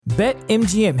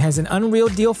BetMGM has an unreal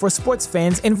deal for sports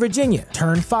fans in Virginia.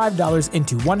 Turn $5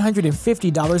 into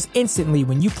 $150 instantly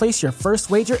when you place your first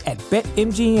wager at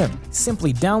BetMGM.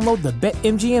 Simply download the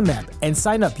BetMGM app and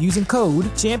sign up using code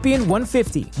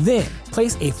Champion150. Then,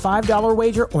 place a $5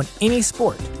 wager on any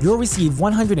sport. You'll receive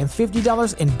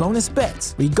 $150 in bonus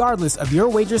bets, regardless of your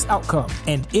wager's outcome.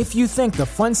 And if you think the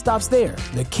fun stops there,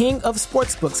 the King of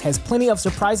Sportsbooks has plenty of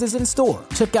surprises in store.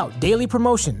 Check out daily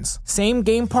promotions,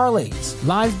 same-game parlays,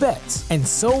 live bets, and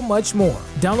so much more.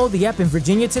 Download the app in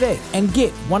Virginia today and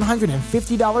get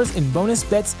 $150 in bonus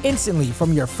bets instantly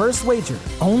from your first wager.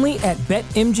 Only at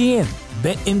BetMGM.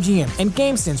 BetMGM and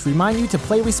GameSense remind you to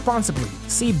play responsibly.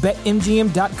 See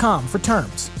BetMGM.com for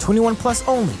terms. 21 plus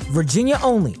only. Virginia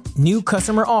only. New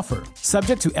customer offer.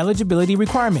 Subject to eligibility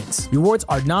requirements. Rewards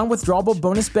are non-withdrawable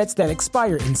bonus bets that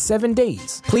expire in 7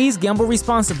 days. Please gamble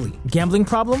responsibly. Gambling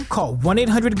problem? Call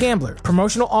 1-800-GAMBLER.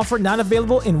 Promotional offer not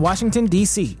available in Washington,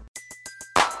 D.C.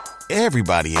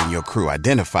 Everybody in your crew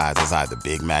identifies as either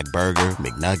Big Mac Burger,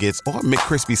 McNuggets, or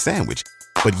McCrispy Sandwich.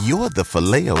 But you're the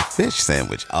Filet-O-Fish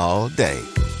Sandwich all day.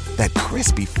 That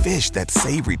crispy fish, that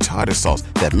savory tartar sauce,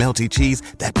 that melty cheese,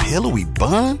 that pillowy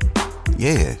bun.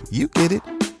 Yeah, you get it.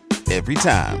 Every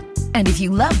time. And if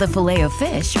you love the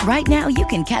Filet-O-Fish, right now you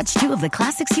can catch two of the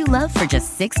classics you love for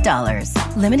just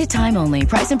 $6. Limited time only.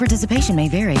 Price and participation may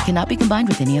vary. Cannot be combined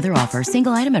with any other offer.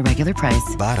 Single item at regular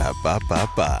price.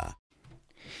 Ba-da-ba-ba-ba.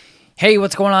 Hey,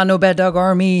 what's going on, No Bad Dog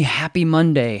Army? Happy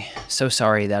Monday. So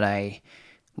sorry that I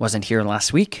wasn't here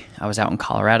last week. I was out in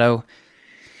Colorado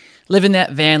living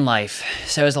that van life.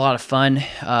 So it was a lot of fun.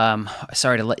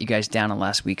 Sorry to let you guys down on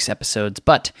last week's episodes,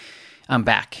 but I'm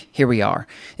back. Here we are.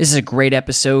 This is a great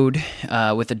episode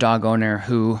with a dog owner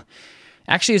who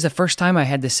actually is the first time I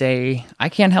had to say, I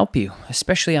can't help you,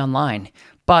 especially online.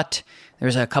 But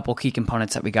there's a couple key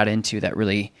components that we got into that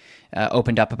really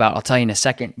opened up about. I'll tell you in a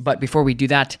second. But before we do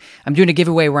that, I'm doing a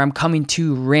giveaway where I'm coming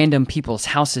to random people's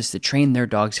houses to train their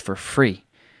dogs for free.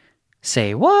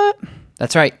 Say what?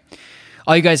 That's right.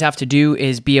 All you guys have to do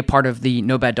is be a part of the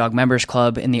No Bad Dog Members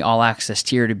Club in the All Access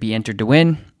tier to be entered to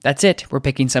win. That's it. We're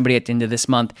picking somebody at the end of this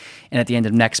month, and at the end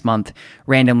of next month,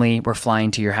 randomly, we're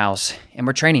flying to your house, and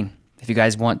we're training. If you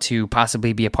guys want to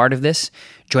possibly be a part of this,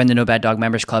 join the No Bad Dog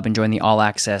Members Club and join the All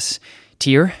Access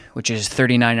tier, which is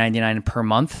 $39.99 per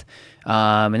month.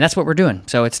 And that's what we're doing.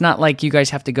 So it's not like you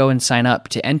guys have to go and sign up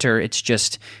to enter. It's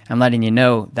just, I'm letting you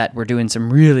know that we're doing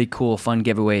some really cool, fun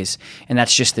giveaways. And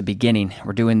that's just the beginning.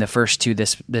 We're doing the first two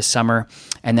this summer.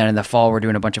 And then in the fall, we're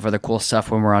doing a bunch of other cool stuff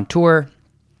when we're on tour.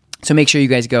 So make sure you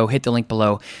guys go, hit the link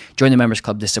below, join the members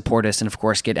club to support us, and of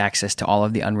course get access to all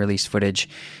of the unreleased footage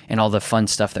and all the fun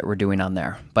stuff that we're doing on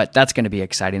there. But that's going to be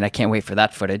exciting. I can't wait for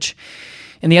that footage.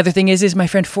 And the other thing is my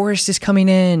friend Forrest is coming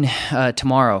in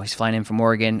tomorrow. He's flying in from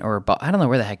Oregon, or I don't know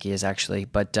where the heck he is actually,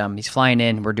 but he's flying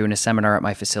in. We're doing a seminar at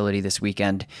my facility this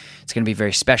weekend. It's going to be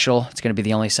very special. It's going to be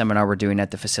the only seminar we're doing at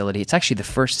the facility. It's actually the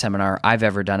first seminar I've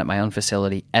ever done at my own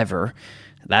facility ever.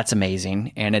 That's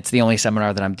amazing. And it's the only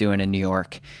seminar that I'm doing in New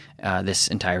York this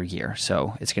entire year.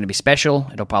 So it's going to be special.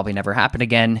 It'll probably never happen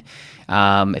again.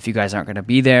 If you guys aren't going to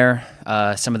be there,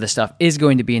 some of the stuff is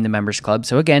going to be in the members club.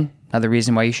 So again, another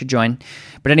reason why you should join.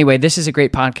 But anyway, this is a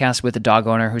great podcast with a dog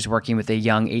owner who's working with a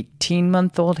young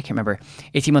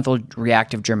 18-month-old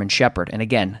reactive German Shepherd. And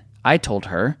again, I told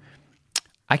her,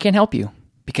 I can't help you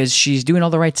because she's doing all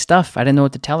the right stuff. I didn't know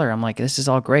what to tell her. I'm like, this is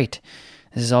all great.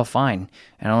 This is all fine.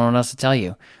 I don't know what else to tell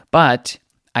you. But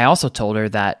I also told her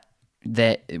that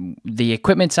the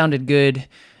equipment sounded good.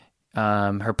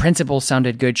 Her principles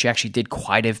sounded good. She actually did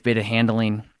quite a bit of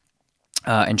handling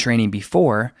and training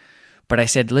before. But I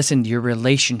said, listen, your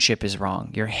relationship is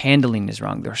wrong. Your handling is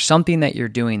wrong. There's something that you're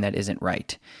doing that isn't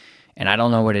right. And I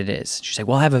don't know what it is. She said,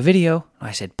 well, I have a video.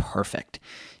 I said, perfect.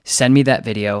 Send me that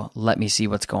video. Let me see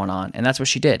what's going on. And that's what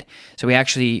she did. So we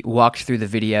actually walked through the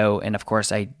video. And of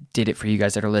course, I did it for you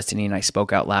guys that are listening. And I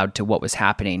spoke out loud to what was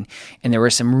happening. And there were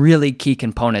some really key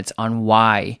components on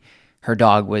why her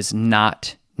dog was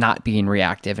not being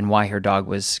reactive and why her dog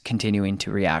was continuing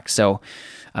to react. So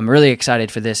I'm really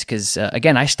excited for this because,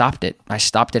 again, I stopped it. I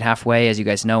stopped it halfway. As you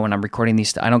guys know, when I'm recording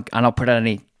these, I don't put out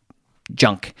any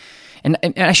junk. And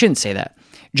I shouldn't say that.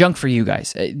 Junk for you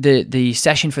guys. The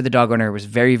session for the dog owner was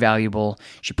very valuable.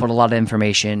 She put a lot of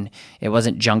information. It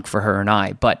wasn't junk for her and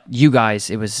I, but you guys,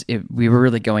 we were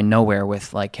really going nowhere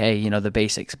with like, hey, the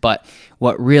basics. But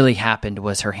what really happened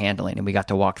was her handling, and we got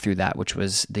to walk through that, which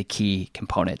was the key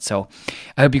component. So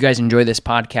I hope you guys enjoy this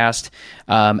podcast.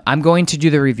 I'm going to do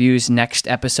the reviews next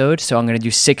episode, so I'm going to do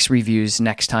 6 reviews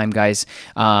next time, guys.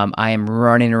 I am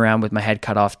running around with my head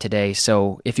cut off today,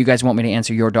 so if you guys want me to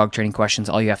answer your dog training questions,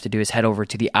 all you have to do is head over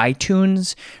to the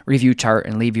iTunes review chart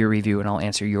and leave your review, and I'll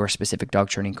answer your specific dog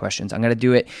training questions. I'm going to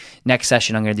do it next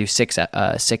session. I'm going to do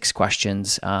six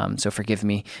questions, so forgive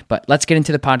me. But let's get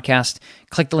into the podcast.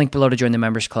 Click the link below to join the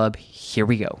members club. Here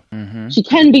we go. She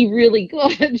can be really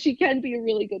good. She can be a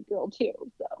really good girl too.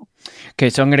 So okay,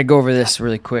 so I'm going to go over this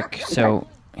really quick. So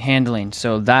handling.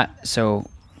 So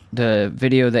the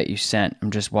video that you sent,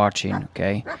 I'm just watching,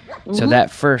 okay? So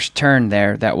that first turn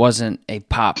there, that wasn't a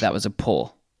pop, that was a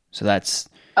pull. So that's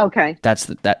okay. That's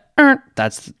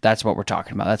what we're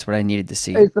talking about. That's what I needed to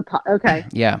see. Is the pop? Okay.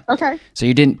 Yeah. Okay. So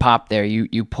you didn't pop there,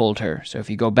 you pulled her. So if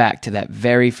you go back to that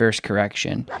very first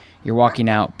correction, you're walking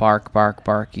out, bark, bark,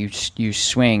 bark, you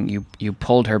swing, you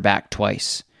pulled her back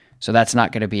twice. So that's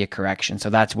not going to be a correction. So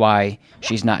that's why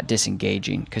she's not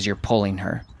disengaging, because you're pulling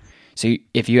her. So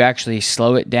if you actually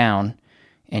slow it down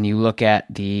and you look at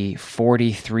the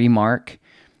 43 mark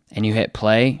and you hit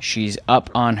play, she's up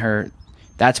on her.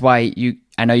 That's why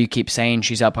I know you keep saying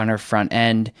she's up on her front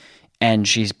end and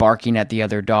she's barking at the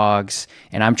other dogs.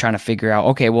 And I'm trying to figure out,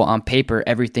 okay, well, on paper,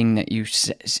 everything that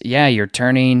you're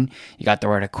turning, you got the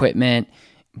right equipment,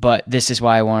 but this is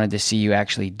why I wanted to see you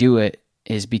actually do it,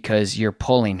 is because you're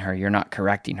pulling her, you're not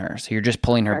correcting her. So you're just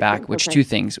pulling her back, which two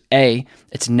things. A,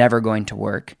 it's never going to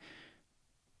work.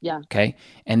 Yeah. Okay.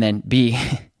 And then B,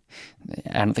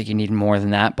 I don't think you need more than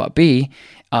that, but B,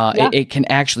 it can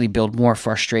actually build more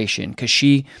frustration, because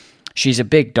she's a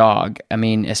big dog. I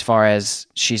mean, as far as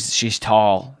she's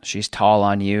tall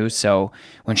on you. So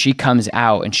when she comes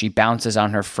out and she bounces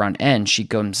on her front end, she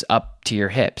comes up to your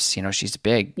hips. You know, she's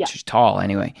big, she's tall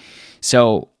anyway.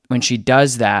 So when she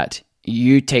does that,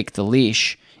 you take the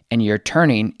leash and you're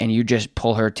turning and you just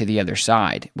pull her to the other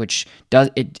side, which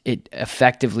it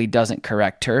effectively doesn't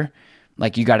correct her.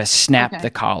 Like, you got to snap the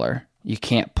collar. You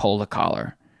can't pull the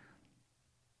collar.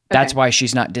 That's why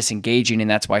she's not disengaging, and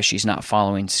that's why she's not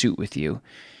following suit with you.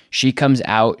 She comes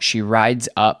out, she rides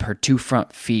up, her two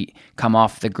front feet come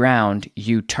off the ground,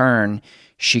 you turn,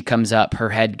 she comes up, her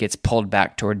head gets pulled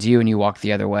back towards you, and you walk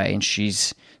the other way,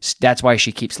 and that's why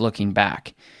she keeps looking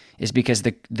back, is because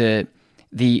the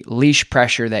leash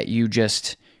pressure that you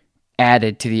just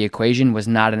added to the equation was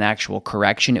not an actual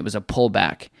correction, it was a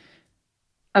pullback.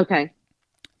 Okay.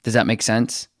 Does that make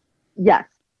sense? Yes.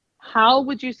 How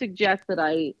would you suggest that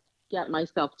I get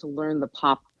myself to learn the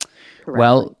pop correctly?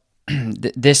 Well,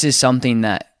 this is something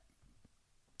that,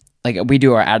 like, we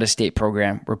do our out-of-state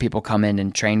program where people come in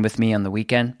and train with me on the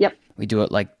weekend. Yep. We do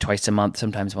it like twice a month,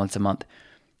 sometimes once a month.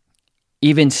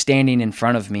 Even standing in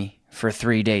front of me for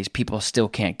 3 days, people still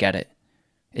can't get it.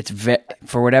 It's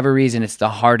for whatever reason, it's the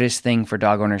hardest thing for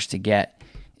dog owners to get,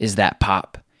 is that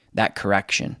pop, that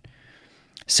correction.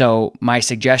 So my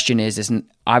suggestion is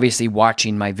obviously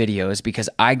watching my videos, because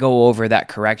I go over that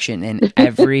correction in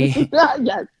every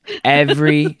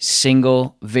every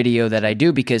single video that I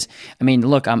do. Because I mean,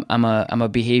 look, I'm a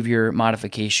behavior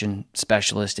modification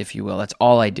specialist, if you will. That's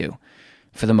all I do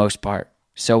for the most part.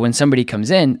 So when somebody comes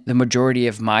in, the majority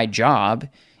of my job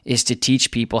is to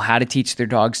teach people how to teach their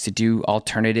dogs to do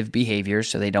alternative behaviors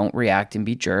so they don't react and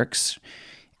be jerks,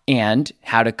 and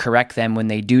how to correct them when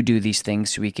they do these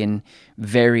things, so we can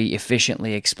very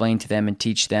efficiently explain to them and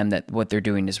teach them that what they're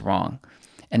doing is wrong.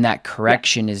 And that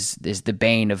correction is the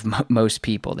bane of most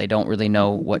people. They don't really know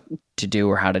what to do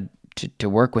or how to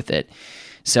work with it.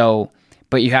 So,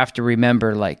 but you have to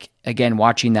remember, like, again,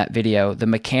 watching that video, the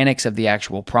mechanics of the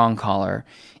actual prong collar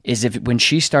is when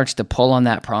she starts to pull on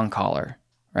that prong collar,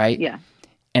 right? Yeah.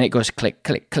 And it goes click,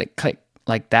 click, click, click,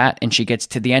 like that, and she gets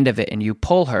to the end of it and you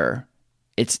pull her,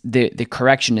 it's the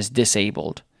correction is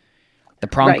disabled. The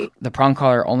prong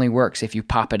collar only works if you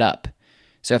pop it up.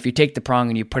 So if you take the prong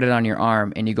and you put it on your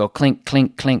arm and you go clink,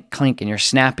 clink, clink, clink, and you're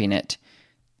snapping it,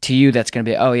 to you that's going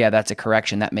to be, oh yeah, that's a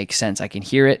correction. That makes sense. I can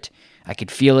hear it. I can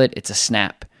feel it. It's a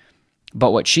snap.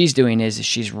 But what she's doing is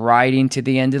she's riding to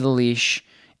the end of the leash,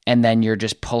 and then you're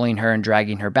just pulling her and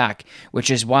dragging her back, which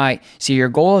is why, see, your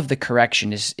goal of the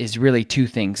correction is really two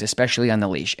things, especially on the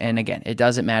leash. And again, it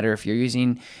doesn't matter if you're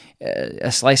using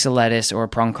a slice of lettuce or a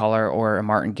prong collar or a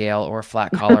martingale or a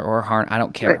flat collar or a harn. I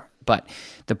don't care. Right. But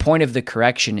the point of the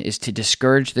correction is to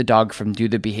discourage the dog from do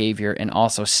the behavior and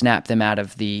also snap them out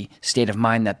of the state of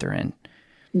mind that they're in.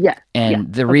 Yeah.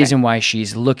 And the reason why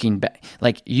she's looking back,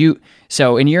 like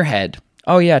so in your head,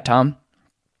 oh yeah, Tom,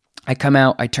 I come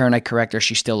out, I turn, I correct her,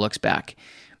 she still looks back.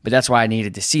 But that's why I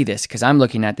needed to see this, because I'm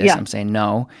looking at this, I'm saying,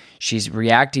 no, she's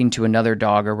reacting to another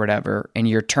dog or whatever, and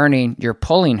you're turning, you're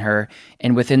pulling her,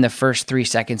 and within the first 3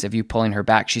 seconds of you pulling her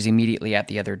back, she's immediately at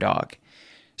the other dog.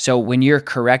 So when you're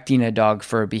correcting a dog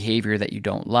for a behavior that you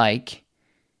don't like,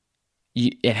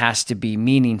 it has to be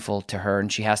meaningful to her,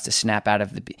 and she has to snap out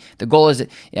of the goal is,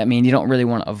 I mean, you don't really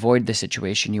want to avoid the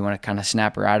situation. You want to kind of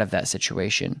snap her out of that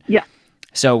situation. Yeah.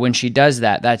 So when she does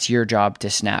that, that's your job to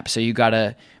snap. So you got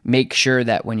to make sure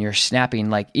that when you're snapping,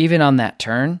 like even on that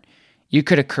turn, you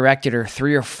could have corrected her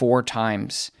 3 or 4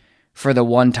 times for the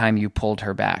one time you pulled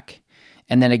her back.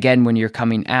 And then again, when you're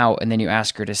coming out and then you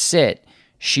ask her to sit,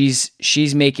 she's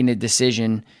making a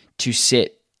decision to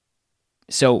sit.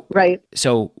 So right.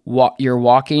 So you're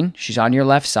walking, she's on your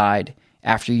left side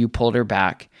after you pulled her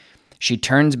back. She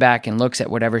turns back and looks at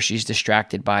whatever she's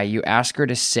distracted by. You ask her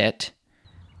to sit,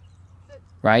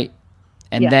 right?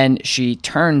 And then she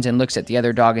turns and looks at the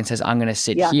other dog and says, "I'm going to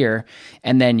sit here."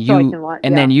 And then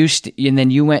then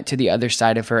you went to the other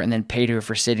side of her and then paid her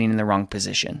for sitting in the wrong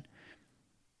position.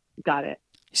 Got it.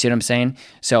 You see what I'm saying?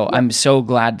 So I'm so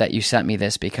glad that you sent me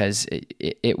this, because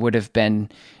it would have been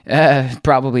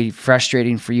probably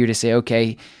frustrating for you to say,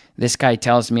 okay, this guy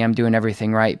tells me I'm doing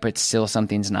everything right, but still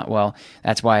something's not well.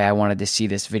 That's why I wanted to see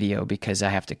this video, because I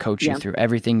have to coach you through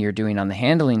everything you're doing on the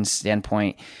handling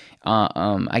standpoint.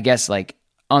 I guess like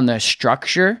on the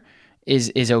structure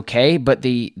is okay, but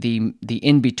the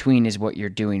in between is what you're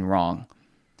doing wrong.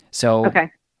 So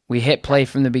we hit play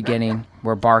from the beginning.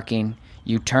 We're barking.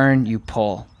 You turn, you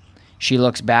pull. She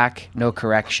looks back, no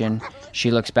correction. She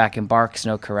looks back and barks,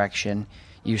 no correction.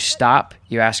 You stop,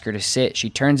 you ask her to sit. She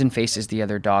turns and faces the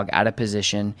other dog out of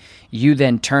position. You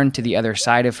then turn to the other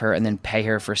side of her and then pay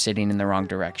her for sitting in the wrong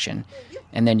direction.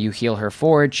 And then you heel her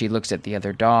forward. She looks at the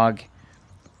other dog.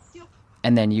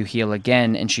 And then you heel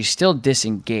again, and she's still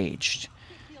disengaged.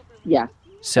 Yeah.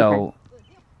 So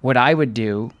what I would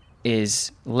do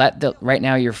is right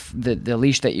now the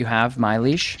leash that you have, my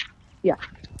leash. Yeah.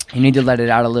 You need to let it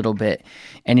out a little bit,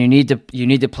 and you need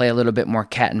to play a little bit more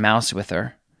cat and mouse with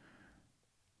her.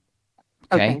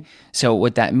 Okay? So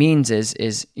what that means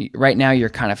is right now you're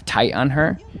kind of tight on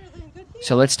her.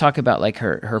 So let's talk about like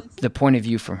the point of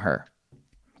view from her.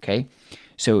 Okay?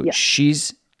 So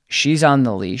she's on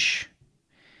the leash,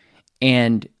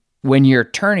 and when you're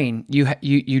turning,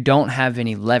 you don't have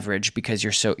any leverage because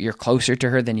you're closer to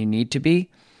her than you need to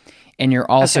be, and you're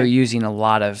also using a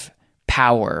lot of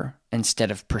power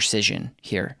instead of precision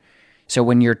here. So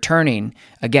when you're turning,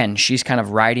 again, she's kind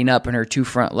of riding up in her 2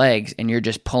 front legs, and you're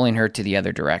just pulling her to the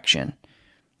other direction.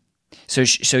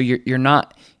 So you're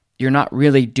not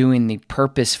really doing the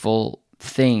purposeful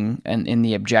thing and in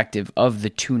the objective of the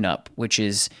tune-up, which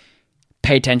is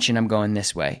pay attention, I'm going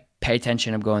this way. Pay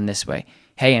attention, I'm going this way.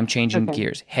 Hey, I'm changing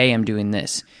gears. Hey, I'm doing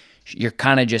this. You're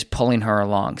kind of just pulling her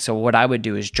along. So what I would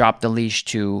do is drop the leash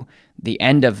to the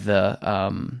end of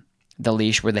the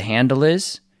leash where the handle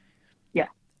is. Yeah.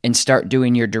 And start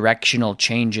doing your directional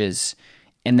changes,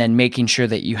 and then making sure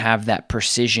that you have that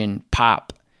precision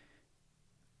pop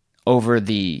over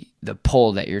the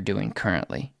pull that you're doing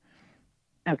currently.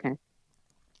 Okay.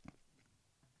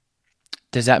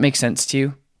 Does that make sense to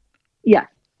you? Yeah.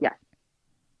 Yeah.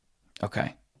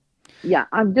 Okay. Yeah.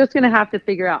 I'm just going to have to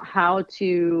figure out how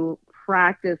to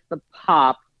practice the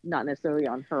pop, not necessarily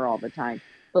on her all the time,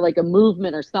 but like a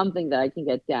movement or something that I can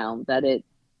get down that it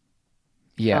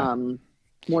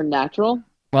more natural.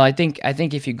 Well, I think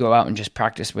if you go out and just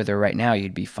practice with her right now,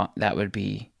 you'd be fun.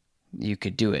 You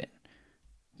could do it.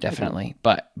 Definitely.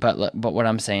 Okay. But what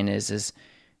I'm saying is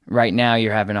right now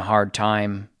you're having a hard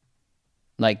time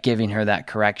like giving her that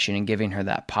correction and giving her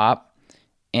that pop.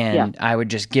 And I would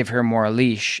just give her more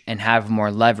leash and have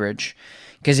more leverage.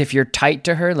 Because if you're tight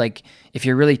to her, like if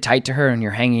you're really tight to her and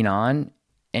you're hanging on,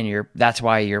 and that's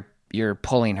why you're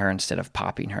pulling her instead of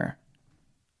popping her.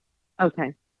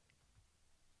 Okay.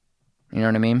 You know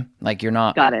what I mean? Like you're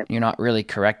not really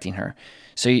correcting her.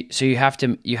 So you have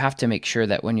to make sure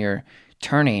that when you're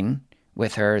turning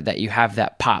with her that you have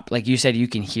that pop. Like you said, you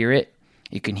can hear it.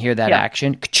 You can hear that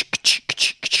action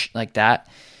like that.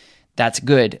 That's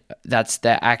good. That's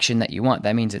the action that you want.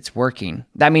 That means it's working.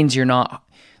 That means you're not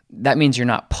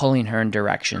pulling her in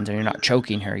directions, and you're not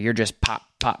choking her. You're just pop,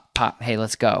 pop, pop. Hey,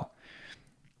 let's go.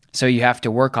 So you have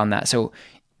to work on that. So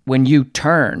when you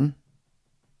turn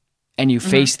and you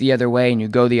face the other way and you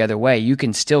go the other way, you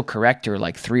can still correct her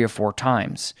like 3 or 4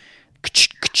 times.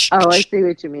 Oh, I see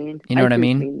what you mean. You know what I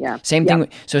mean? Yeah. Same thing.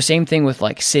 So same thing with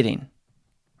like sitting,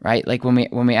 right? Like when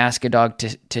we ask a dog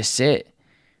to sit,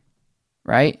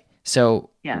 right? So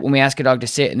when we ask a dog to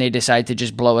sit and they decide to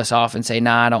just blow us off and say,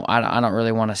 "Nah, I don't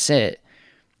really want to sit,"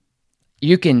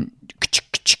 you can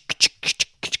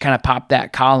kind of pop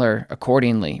that collar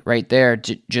accordingly right there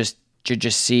to just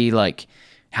see like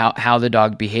how the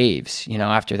dog behaves,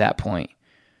 after that point.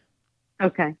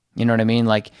 Okay. You know what I mean?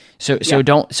 Like, so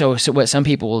what some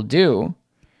people will do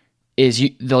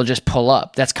they'll just pull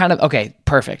up. That's kind of, okay,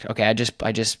 perfect. Okay, I just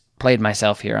played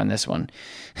myself here on this one.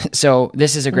 So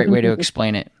this is a great way to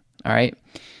explain it. All right.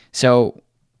 So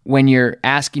when you're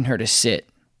asking her to sit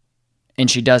and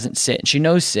she doesn't sit, and she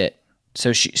knows sit,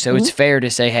 so it's fair to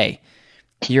say, hey,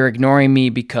 you're ignoring me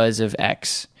because of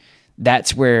X.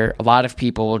 That's where a lot of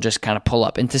people will just kind of pull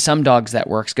up. And to some dogs that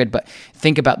works good, but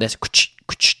think about this.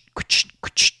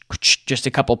 Just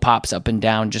a couple pops up and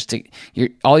down.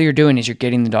 All you're doing is you're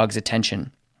getting the dog's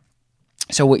attention.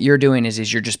 So what you're doing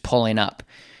is you're just pulling up,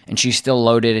 and she's still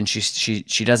loaded, and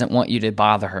she doesn't want you to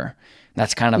bother her.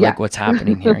 That's kind of like what's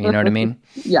happening here. You know what I mean?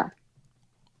 Yeah.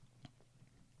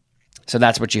 So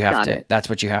that's what you have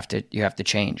to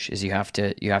change, is you have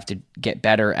to get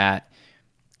better at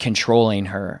controlling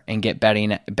her and get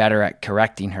better at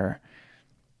correcting her.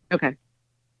 Okay.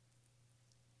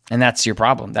 And that's your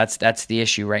problem. That's the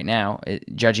issue right now,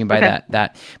 judging by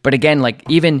that. But again, like,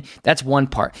 even that's one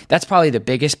part. That's probably the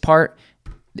biggest part,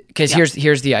 because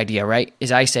here's the idea, right?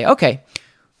 Is I say, okay,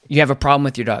 you have a problem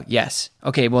with your dog. Yes.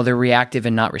 Okay. Well, they're reactive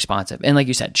and not responsive. And like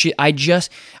you said, I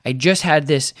just had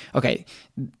this. Okay.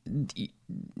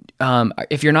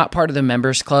 If you're not part of the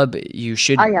members club, you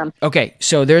should. I am. Okay.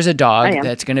 So there's a dog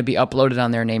that's going to be uploaded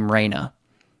on there named Raina,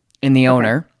 and the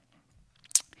owner,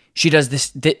 she does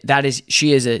this.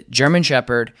 She is a German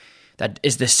Shepherd that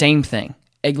is the same thing,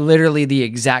 literally the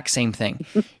exact same thing.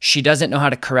 She doesn't know how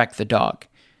to correct the dog.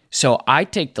 So I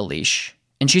take the leash.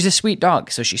 And she's a sweet dog.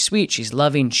 So she's sweet, she's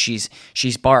loving, she's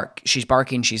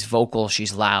barking, she's vocal,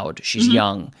 she's loud, she's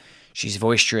young, she's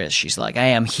boisterous. She's like, I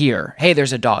am here. Hey,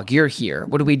 there's a dog. You're here.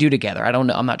 What do we do together? I don't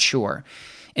know. I'm not sure.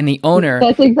 And the owner,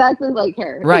 that's exactly like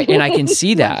her. Right. And I can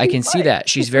see that. I can see that.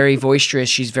 She's very boisterous.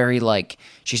 She's very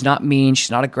she's not mean. She's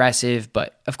not aggressive.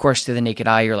 But of course, to the naked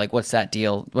eye, you're like, what's that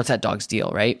deal? What's that dog's deal?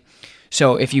 Right.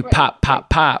 So if you pop,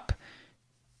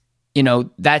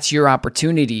 that's your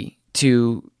opportunity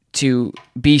to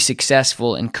be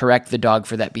successful and correct the dog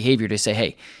for that behavior, to say,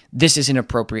 hey, this is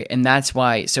inappropriate. And that's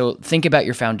why, so think about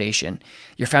your foundation.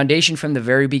 Your foundation from the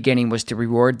very beginning was to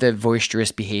reward the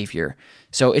boisterous behavior.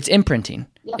 So it's imprinting.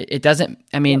 Yeah. It doesn't,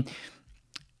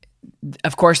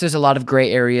 of course, there's a lot of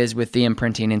gray areas with the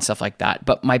imprinting and stuff like that.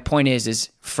 But my point is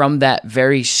from that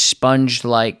very sponge,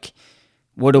 like,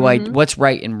 what's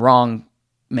right and wrong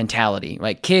mentality,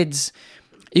 like kids,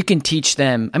 you can teach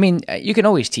them. You can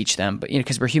always teach them, but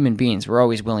because we're human beings, we're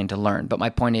always willing to learn. But my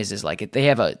point is like, if they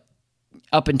have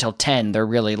up until 10, they're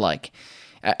really like,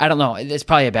 I don't know. It's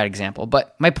probably a bad example,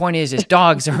 but my point is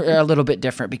dogs are a little bit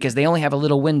different because they only have a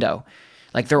little window.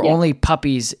 Like they're only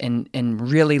puppies and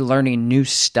really learning new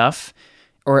stuff,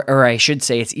 or I should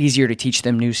say, it's easier to teach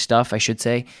them new stuff. I should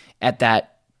say at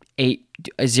that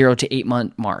 0 to 8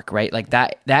 month mark, right? Like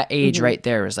that age right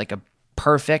there is like a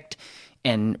perfect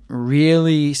and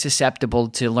really susceptible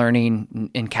to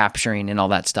learning and capturing and all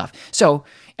that stuff. So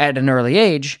at an early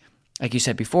age, like you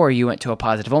said before, you went to a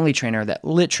positive only trainer that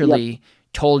literally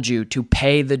told you to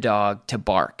pay the dog to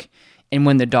bark. And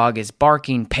when the dog is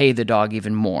barking, pay the dog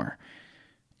even more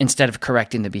instead of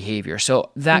correcting the behavior. So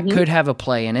that could have a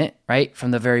play in it, right? From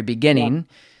the very beginning,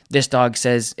 this dog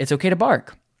says it's okay to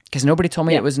bark because nobody told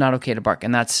me it was not okay to bark.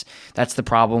 And that's the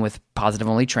problem with positive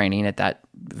only training at that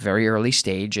very early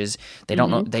stage, is they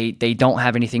don't know, they don't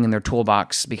have anything in their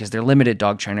toolbox because they're limited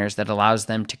dog trainers that allows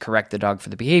them to correct the dog for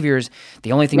the behaviors.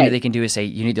 The only thing that they can do is say,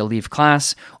 you need to leave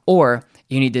class, or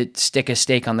you need to stick a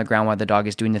stake on the ground while the dog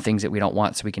is doing the things that we don't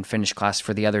want so we can finish class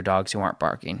for the other dogs who aren't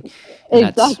barking. And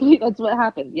exactly. That's what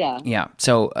happened. Yeah. Yeah.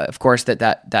 So of course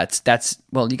that's,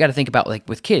 well, you got to think about like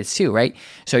with kids too, right?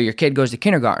 So your kid goes to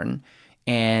kindergarten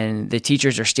and the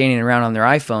teachers are standing around on their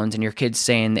iPhones and your kid's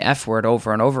saying the F word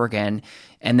over and over again.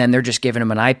 And then they're just giving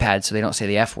them an iPad so they don't say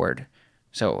the F word.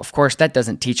 So, of course, that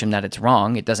doesn't teach them that it's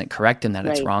wrong. It doesn't correct them that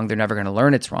it's wrong. They're never going to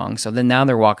learn it's wrong. So then now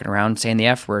they're walking around saying the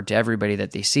F word to everybody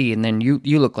that they see. And then you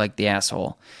look like the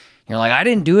asshole. You're like, I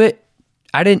didn't do it.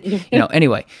 I didn't,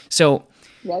 anyway. So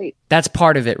that's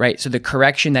part of it, right? So the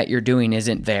correction that you're doing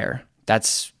isn't there.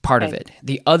 That's part of it.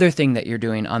 The other thing that you're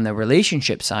doing on the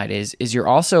relationship side is you're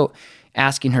also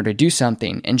asking her to do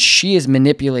something, and she is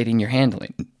manipulating your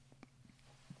handling.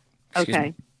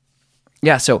 Okay.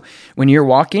 Yeah, so when you're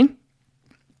walking,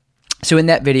 so in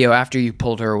that video, after you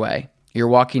pulled her away, you're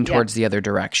walking towards the other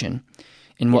direction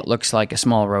in what looks like a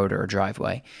small road or a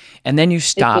driveway. And then you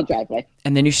stop. It's a driveway.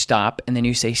 And then you stop, and then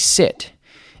you say, sit.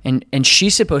 And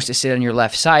she's supposed to sit on your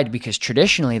left side because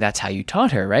traditionally that's how you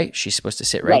taught her, right? She's supposed to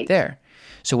sit right there.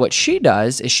 So what she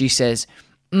does is she says,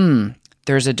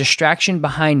 there's a distraction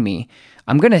behind me.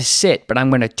 I'm going to sit, but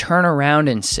I'm going to turn around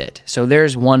and sit. So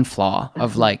there's one flaw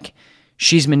of like,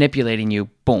 she's manipulating you,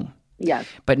 boom. Yes.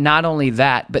 But not only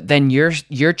that, but then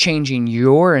you're changing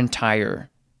your entire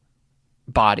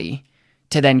body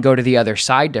to then go to the other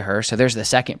side to her. So there's the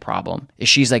second problem is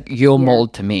she's like, you'll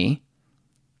mold to me.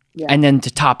 Yeah. And then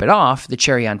to top it off, the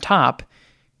cherry on top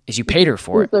is you paid her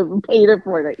for it. Paid her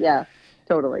for it. Yeah,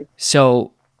 totally.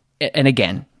 So, and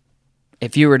again,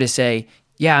 if you were to say,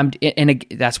 yeah,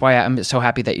 that's why I'm so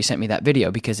happy that you sent me that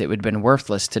video, because it would have been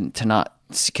worthless to not,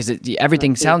 because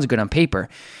everything sounds good on paper.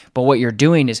 But what you're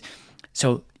doing is,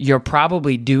 so you're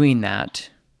probably doing that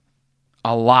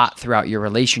a lot throughout your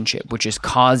relationship, which is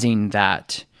causing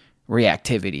that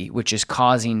reactivity, which is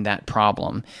causing that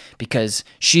problem, because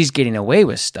she's getting away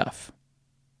with stuff.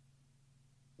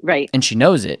 Right. And she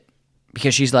knows it,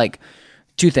 because she's like,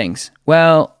 two things.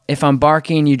 Well, if I'm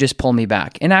barking, you just pull me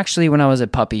back. And actually, when I was a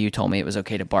puppy, you told me it was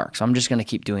okay to bark. So I'm just going to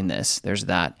keep doing this. There's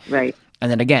that. Right.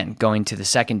 And then again, going to the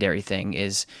secondary thing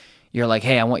is, you're like,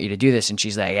 hey, I want you to do this. And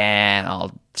she's like,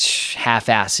 I'll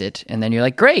half-ass it. And then you're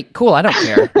like, great, cool, I don't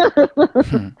care.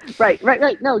 Right.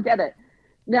 No, get it.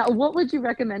 Now, what would you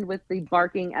recommend with the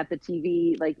barking at the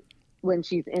TV, like when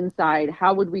she's inside?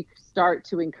 How would we start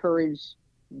to encourage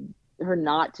her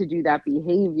not to do that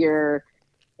behavior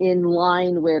in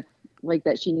line with like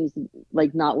that she needs,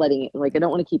 like not letting it, like I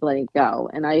don't want to keep letting it go.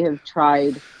 And we have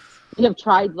tried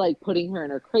like putting her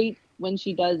in her crate when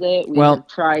she does it. We have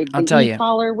tried the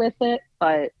collar with it,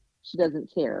 but she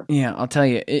doesn't care. Yeah, I'll tell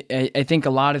you. I think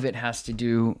a lot of it has to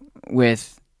do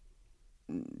with,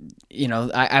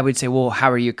 I would say, well,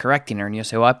 how are you correcting her? And you'll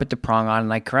say, well, I put the prong on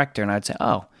and I correct her. And I'd say,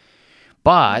 oh,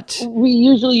 but we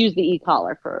usually use the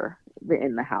e-collar for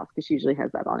in the house, because she usually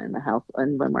has that on in the house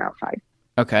and when we're outside.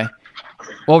 Okay.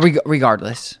 Well,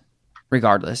 regardless,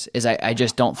 is I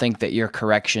just don't think that your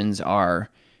corrections are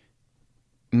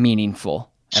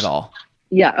meaningful at all.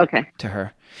 Yeah, okay. To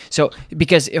her. So,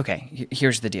 because, okay,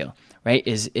 here's the deal, right?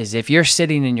 Is if you're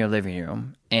sitting in your living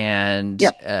room and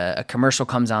a commercial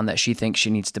comes on that she thinks she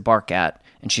needs to bark at,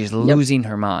 and she's losing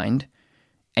her mind,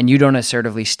 and you don't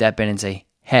assertively step in and say,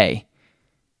 hey,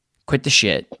 quit the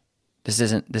shit. This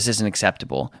isn't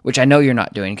acceptable, which I know you're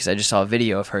not doing, because I just saw a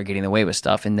video of her getting away with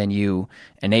stuff and then you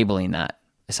enabling that,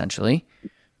 essentially.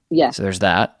 Yeah. So there's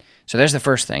that. So there's the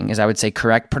first thing, is I would say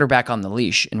put her back on the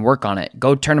leash and work on it.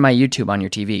 Go turn to my YouTube on your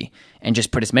TV and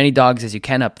just put as many dogs as you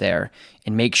can up there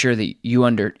and make sure that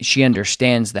she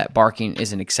understands that barking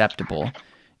isn't acceptable,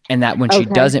 and that when she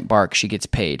doesn't bark, she gets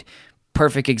paid.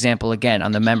 Perfect example, again,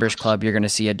 on the members club, you're going to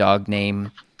see a dog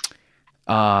name,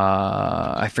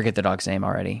 I forget the dog's name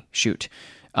already. Shoot.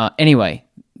 Anyway,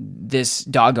 this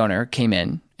dog owner came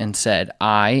in and said,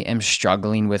 I am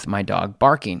struggling with my dog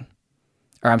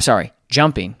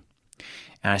jumping.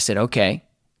 And I said, okay,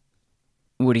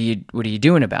 what are you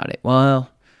doing about it? Well,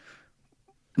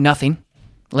 nothing,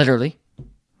 literally.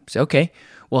 So, okay.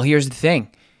 Well, here's the thing,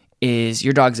 is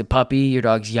your dog's a puppy, your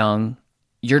dog's young,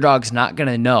 your dog's not going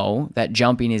to know that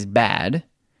jumping is bad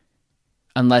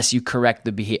unless you correct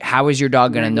the behavior. How is your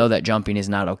dog going to know that jumping is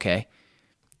not okay?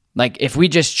 Like, if we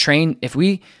just train, if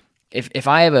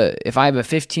I have a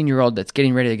 15-year-old that's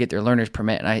getting ready to get their learner's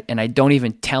permit, and I don't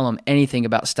even tell them anything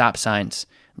about stop signs,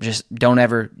 just don't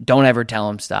ever tell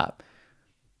them stop.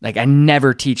 Like, I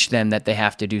never teach them that they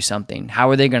have to do something. How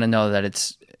are they going to know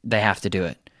that they have to do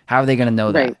it? How are they going to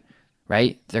know that?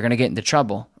 Right? They're going to get into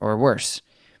trouble or worse.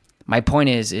 My point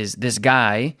is this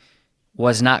guy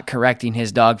was not correcting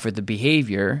his dog for the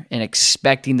behavior and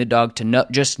expecting the dog to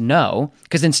know,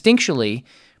 because instinctually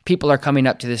people are coming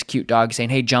up to this cute dog saying,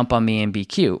 hey, jump on me and be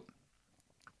cute.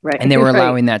 Right. And they were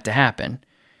allowing that to happen.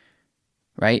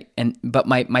 Right. But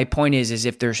my point is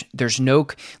if there's no,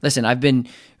 listen, I've been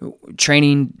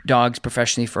training dogs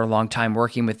professionally for a long time,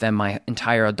 working with them my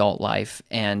entire adult life,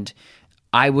 and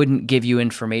I wouldn't give you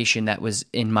information that was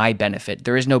in my benefit.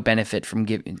 There is no benefit from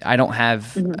giving. I don't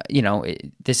have,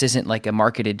 this isn't like a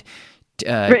marketed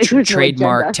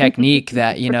trademark technique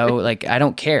that, like, I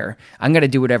don't care. I'm going to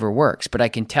do whatever works. But I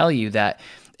can tell you that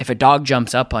if a dog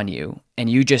jumps up on you and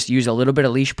you just use a little bit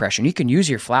of leash pressure, and you can use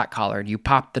your flat collar and you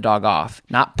pop the dog off,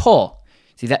 not pull.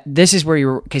 See, this is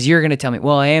where because you're going to tell me,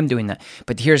 well, I am doing that.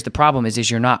 But here's the problem is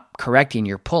you're not correcting,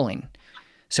 you're pulling.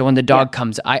 So when the dog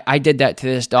comes, I did that to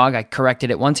this dog. I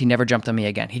corrected it once. He never jumped on me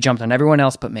again. He jumped on everyone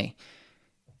else but me.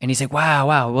 And he's like,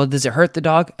 wow. Well, does it hurt the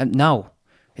dog? No,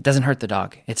 it doesn't hurt the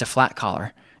dog. It's a flat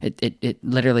collar. It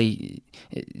literally,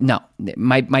 no.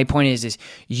 My point is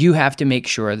you have to make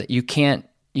sure that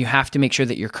you have to make sure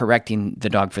that you're correcting the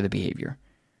dog for the behavior.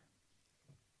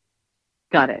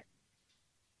 Got it.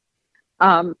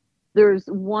 There's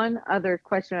one other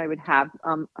question I would have.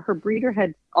 Her breeder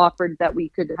had offered that we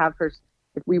could have her,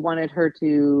 if we wanted her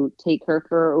to take her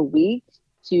for a week,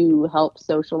 to help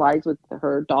socialize with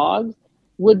her dogs,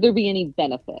 would there be any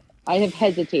benefit? I have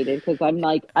hesitated because I'm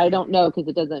like, I don't know,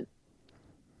 because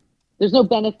there's no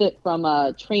benefit from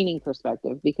a training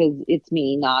perspective because it's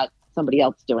me, not somebody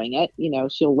else doing it. You know,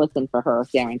 she'll listen for her,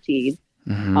 guaranteed.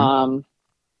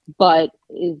 But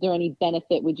is there any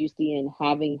benefit would you see in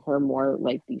having her more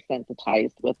like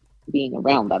desensitized with being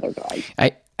around other dogs?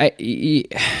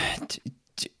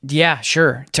 Yeah,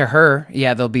 sure. To her,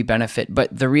 yeah, there'll be benefit.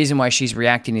 But the reason why she's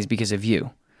reacting is because of you.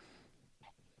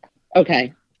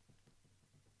 Okay.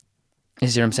 You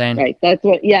see what I'm saying? Right. That's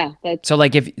what, yeah. So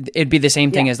like if it'd be the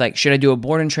same thing as like, should I do a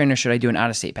board and train or should I do an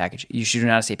out-of-state package? You should do an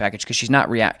out-of-state package because she's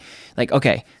not like,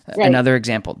 okay, another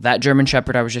example, that German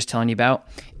Shepherd I was just telling you about.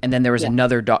 And then there was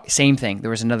another dog, same thing.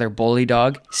 There was another bully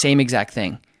dog, same exact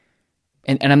thing.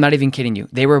 And I'm not even kidding you.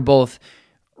 They were both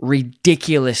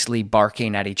ridiculously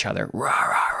barking at each other. Rah,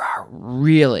 rah, rah,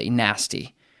 really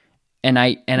nasty. And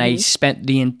I spent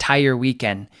the entire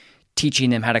weekend teaching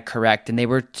them how to correct, and they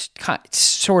were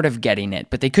sort of getting it,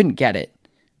 but they couldn't get it,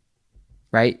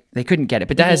 right? They couldn't get it.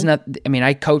 But that has not, I mean,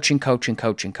 I coach and coach and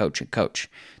coach and coach and coach.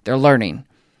 They're learning.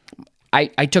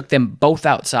 I took them both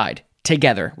outside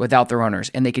together without their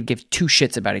owners, and they could give two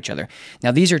shits about each other.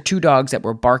 Now, these are two dogs that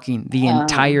were barking the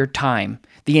entire time.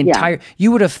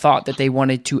 You would have thought that they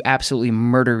wanted to absolutely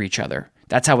murder each other.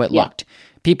 That's how it looked.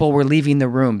 People were leaving the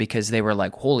room because they were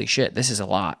like, holy shit, this is a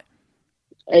lot.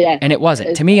 Yeah. And it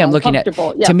wasn't. To me, I'm looking at,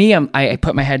 to me, I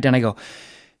put my head down, I go,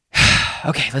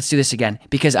 okay, let's do this again.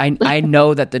 Because I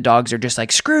know that the dogs are just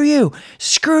like, screw you.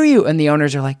 And the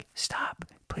owners are like, stop,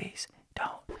 please,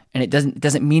 don't. And it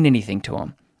doesn't mean anything to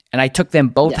them. And I took them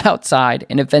both outside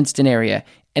in a fenced-in area,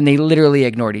 and they literally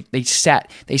ignored it. They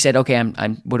said, okay,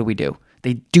 what do we do?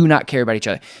 They do not care about each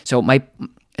other. So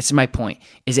it's my point,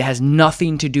 is it has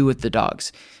nothing to do with the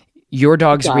dogs. Your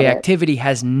dog's reactivity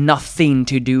has nothing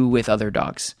to do with other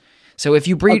dogs. So if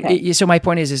you breed, so my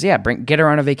point is get her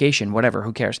on a vacation, whatever,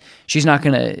 who cares? She's not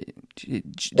going to,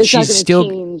 she's still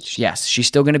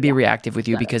going to be reactive with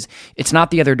you because it's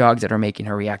not the other dogs that are making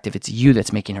her reactive. It's you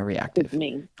that's making her reactive. It's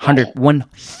me.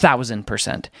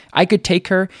 1000%. I could take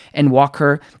her and walk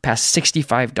her past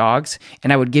 65 dogs,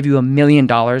 and I would give you $1 million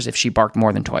if she barked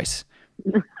more than twice.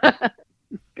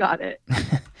 Got it.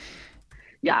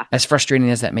 Yeah. As frustrating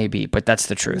as that may be, but that's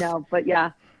the truth. No, but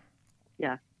yeah.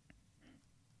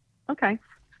 Okay.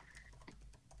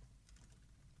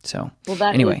 So, well,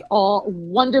 that anyway. is all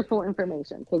wonderful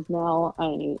information because now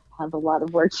I have a lot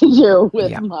of work to do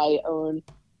with my own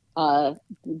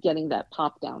getting that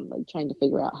pop down, like trying to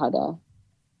figure out how to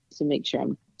make sure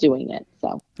I'm doing it.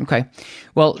 So okay.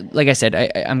 Well, like I said,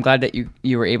 I'm glad that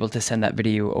you were able to send that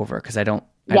video over because I don't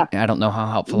know how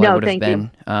helpful I would have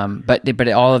been. But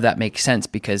all of that makes sense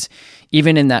because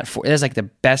even in that, that's like the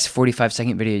best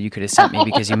 45-second video you could have sent me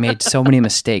because you made so many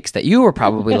mistakes that you were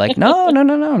probably like, no,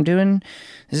 I'm doing,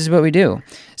 this is what we do.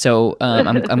 So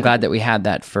I'm glad that we had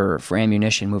that for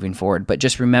ammunition moving forward. But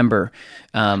just remember,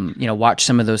 watch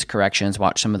some of those corrections,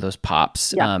 watch some of those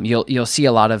pops. Yeah. You'll see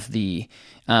a lot of the,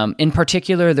 in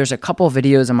particular, there's a couple of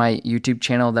videos on my YouTube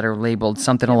channel that are labeled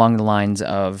something along the lines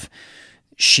of,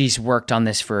 she's worked on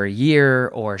this for a year,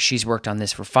 or she's worked on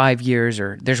this for 5 years,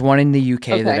 or there's one in the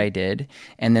UK that I did.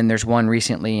 And then there's one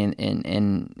recently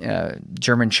in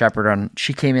German Shepherd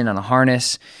she came in on a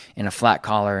harness and a flat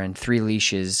collar and 3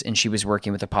 leashes. And she was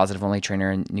working with a positive only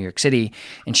trainer in New York City.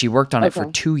 And she worked on it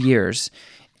for 2 years.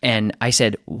 And I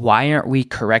said, why aren't we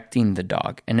correcting the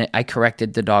dog? And I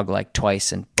corrected the dog like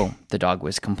twice, and boom, the dog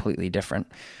was completely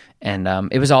different. And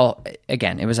it was all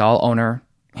owner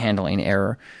handling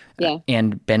error.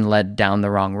 And been led down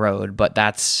the wrong road, but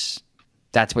that's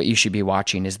what you should be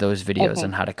watching is those videos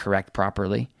on how to correct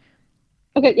properly.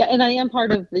 Okay, yeah, and I am part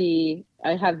of I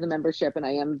have the membership, and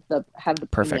I have the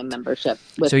premium membership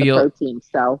with the pro team.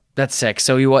 So that's sick.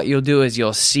 So what you'll do is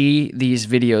you'll see these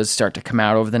videos start to come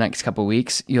out over the next couple of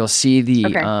weeks. You'll see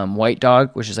the white dog,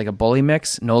 which is like a bully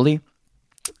mix, Noli,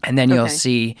 and then you'll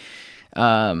see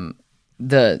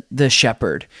the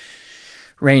shepherd,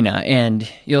 Reina, and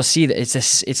you'll see that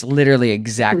it's literally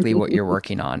exactly what you're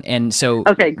working on. And so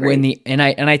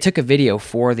I took a video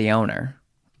for the owner,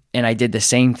 and I did the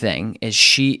same thing.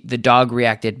 The dog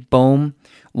reacted, boom,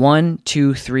 1,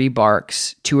 2, 3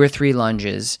 barks, 2 or 3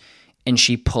 lunges, and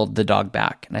she pulled the dog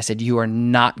back. And I said, you are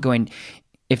not going,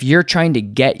 if you're trying to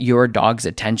get your dog's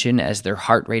attention as their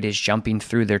heart rate is jumping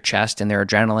through their chest and their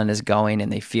adrenaline is going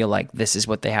and they feel like this is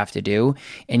what they have to do,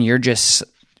 and you're just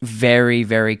very,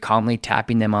 very calmly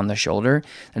tapping them on the shoulder,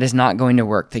 that is not going to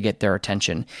work to get their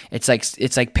attention. It's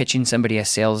like pitching somebody a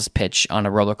sales pitch on a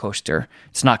roller coaster.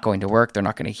 It's not going to work. They're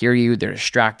not going to hear you. They're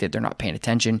distracted. They're not paying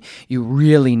attention. You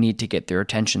really need to get their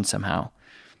attention somehow.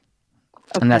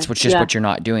 And that's what you're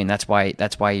not doing. That's why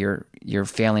you're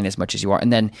failing as much as you are.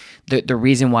 And then the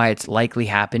reason why it's likely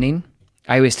happening,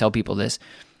 I always tell people this.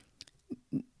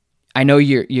 I know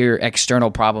your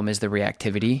external problem is the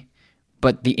reactivity,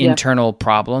 but the internal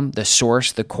problem, the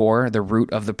source, the core, the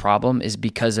root of the problem is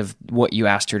because of what you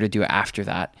asked her to do after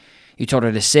that. You told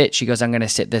her to sit. She goes, I'm going to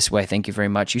sit this way. Thank you very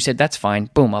much. You said, that's fine.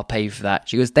 Boom, I'll pay you for that.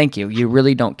 She goes, thank you. You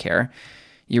really don't care.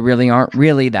 You really aren't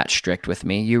really that strict with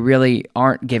me. You really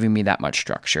aren't giving me that much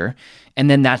structure. And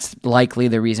then that's likely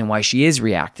the reason why she is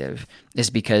reactive,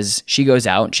 is because she goes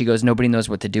out and she goes, nobody knows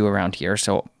what to do around here.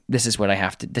 So this is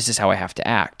how I have to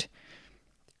act.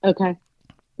 Okay.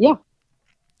 Yeah.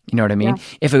 You know what I mean?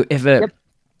 Yeah.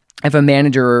 If a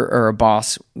manager or a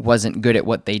boss wasn't good at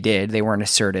what they did, they weren't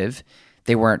assertive,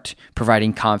 they weren't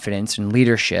providing confidence and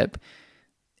leadership.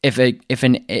 If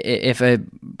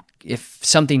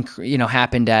something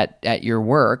happened at your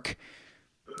work,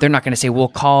 they're not going to say, "Well,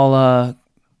 call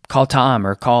Tom,"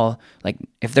 or call, like,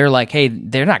 if they're like, "Hey,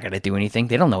 they're not going to do anything.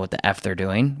 They don't know what the F they're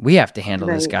doing. We have to handle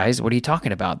this, guys. What are you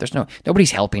talking about?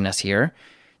 Nobody's helping us here."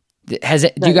 Do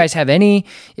you guys have any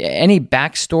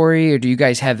backstory, or do you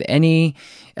guys have any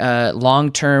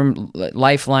long-term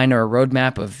lifeline or a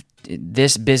roadmap of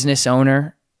this business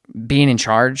owner being in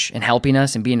charge and helping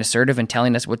us and being assertive and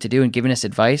telling us what to do and giving us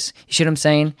advice? You see what I'm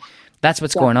saying? That's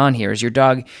what's going on here, is your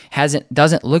dog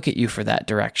doesn't look at you for that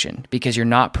direction because you're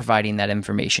not providing that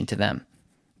information to them.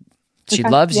 She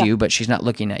loves you, but she's not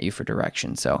looking at you for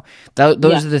direction. So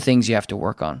those are the things you have to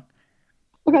work on.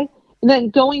 Okay. And then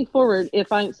going forward,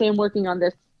 if I'm working on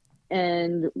this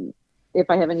and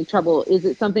if I have any trouble, is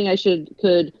it something I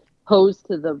could pose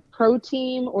to the pro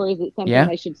team, or is it something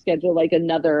I should schedule like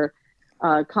another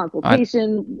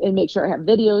consultation and make sure I have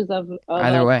videos of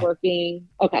either way working?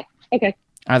 Okay.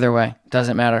 Either way,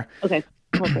 doesn't matter. Okay.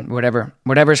 Perfect.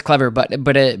 Whatever's clever, but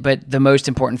the most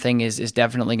important thing is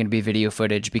definitely going to be video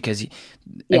footage, because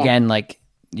again, like,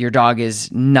 your dog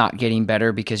is not getting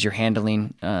better because your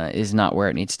handling is not where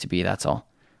it needs to be. That's all.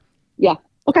 Yeah.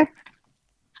 Okay.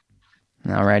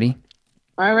 Alrighty.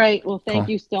 All right. Well, thank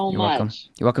you so You're much. Welcome.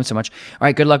 You're welcome so much. All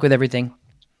right. Good luck with everything.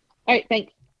 All right.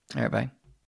 Thanks. All right. Bye.